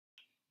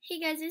Hey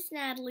guys, it's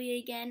Natalie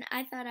again.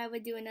 I thought I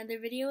would do another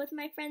video with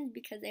my friends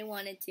because I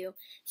wanted to.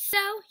 So,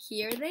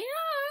 here they are!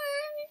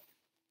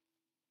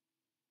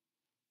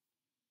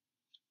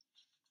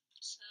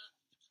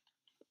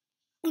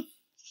 I'm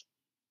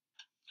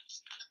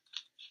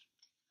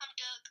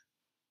Doug.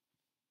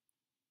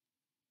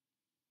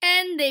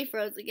 And they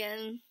froze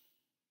again.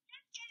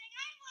 Just kidding,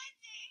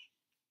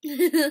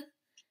 I'm Lindsay.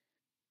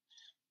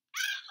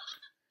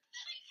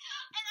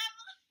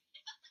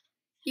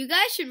 You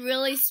guys should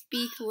really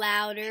speak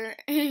louder.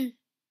 So, that's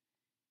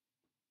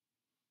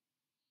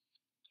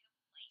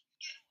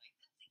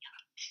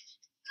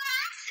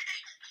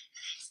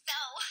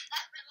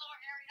my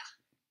lower area.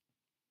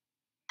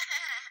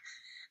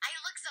 I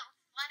look so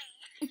funny.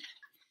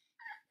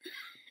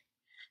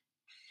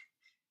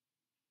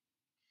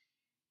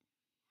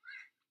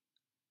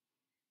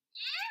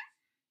 Yeah?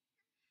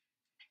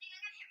 I think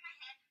I'm gonna hit my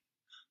head.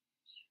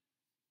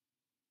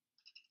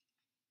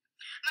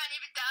 My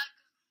name is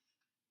Doug.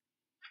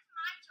 That's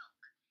my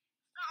joke.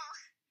 So,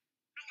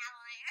 I know.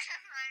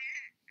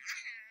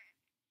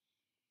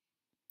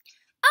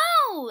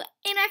 Oh,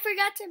 and I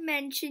forgot to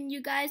mention,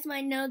 you guys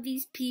might know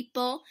these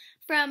people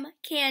from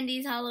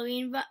Candy's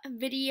Halloween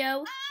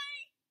video.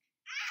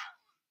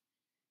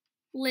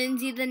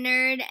 Lindsay the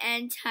Nerd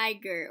and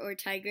Tiger, or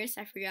Tigress,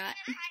 I forgot.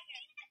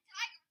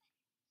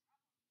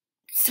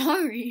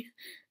 Sorry.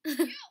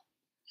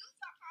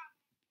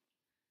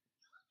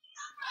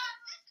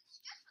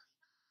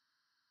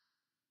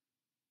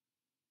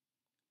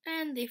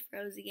 And they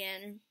froze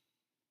again.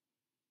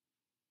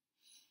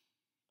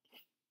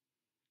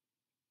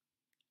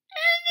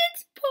 And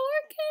it's poor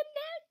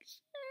connection.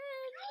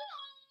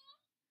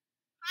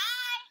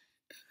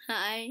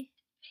 Hi.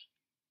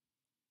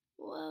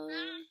 Whoa.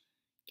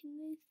 Can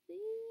they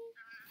see?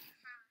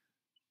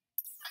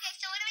 Okay,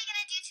 so what are we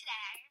gonna do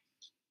today?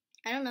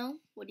 I don't know.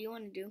 What do you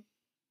want to do?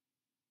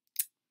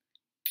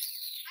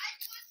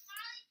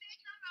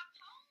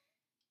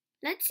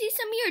 Let's see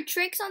some of your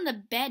tricks on the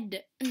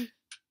bed. On the bed?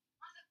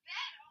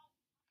 Oh,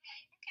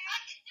 okay. I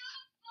can do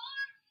a roll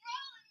and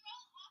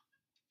roll off the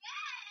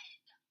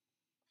bed.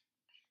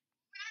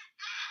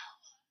 Ow!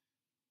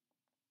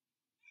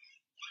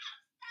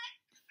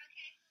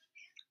 Okay. And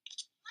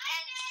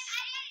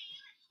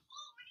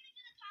we're gonna do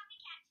the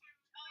copycat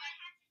challenge. Oh, I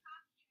have to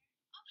copy her.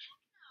 Oh,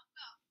 heck no.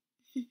 Go.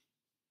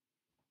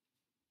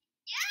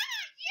 Yeah,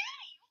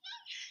 you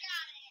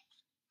got it.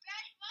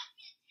 Ready? Must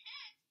be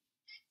intense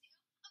to do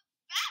a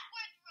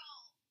backward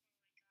roll.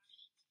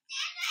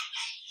 Oh my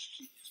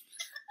gosh.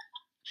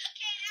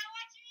 Okay, now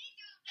watch me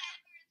do a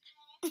backwards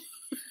roll.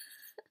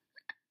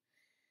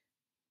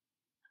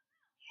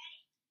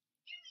 Ready?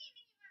 You ain't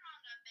even on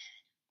the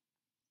bed.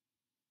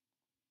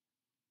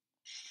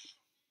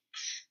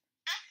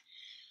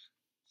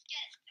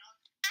 Get it, dog.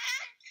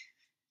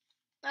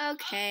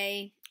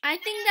 Okay. I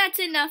think that's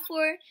enough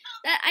for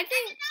that. I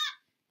think,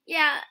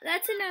 yeah,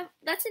 that's enough.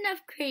 That's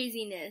enough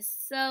craziness.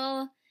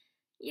 So,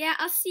 yeah,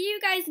 I'll see you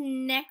guys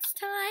next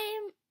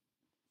time.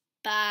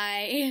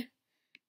 Bye.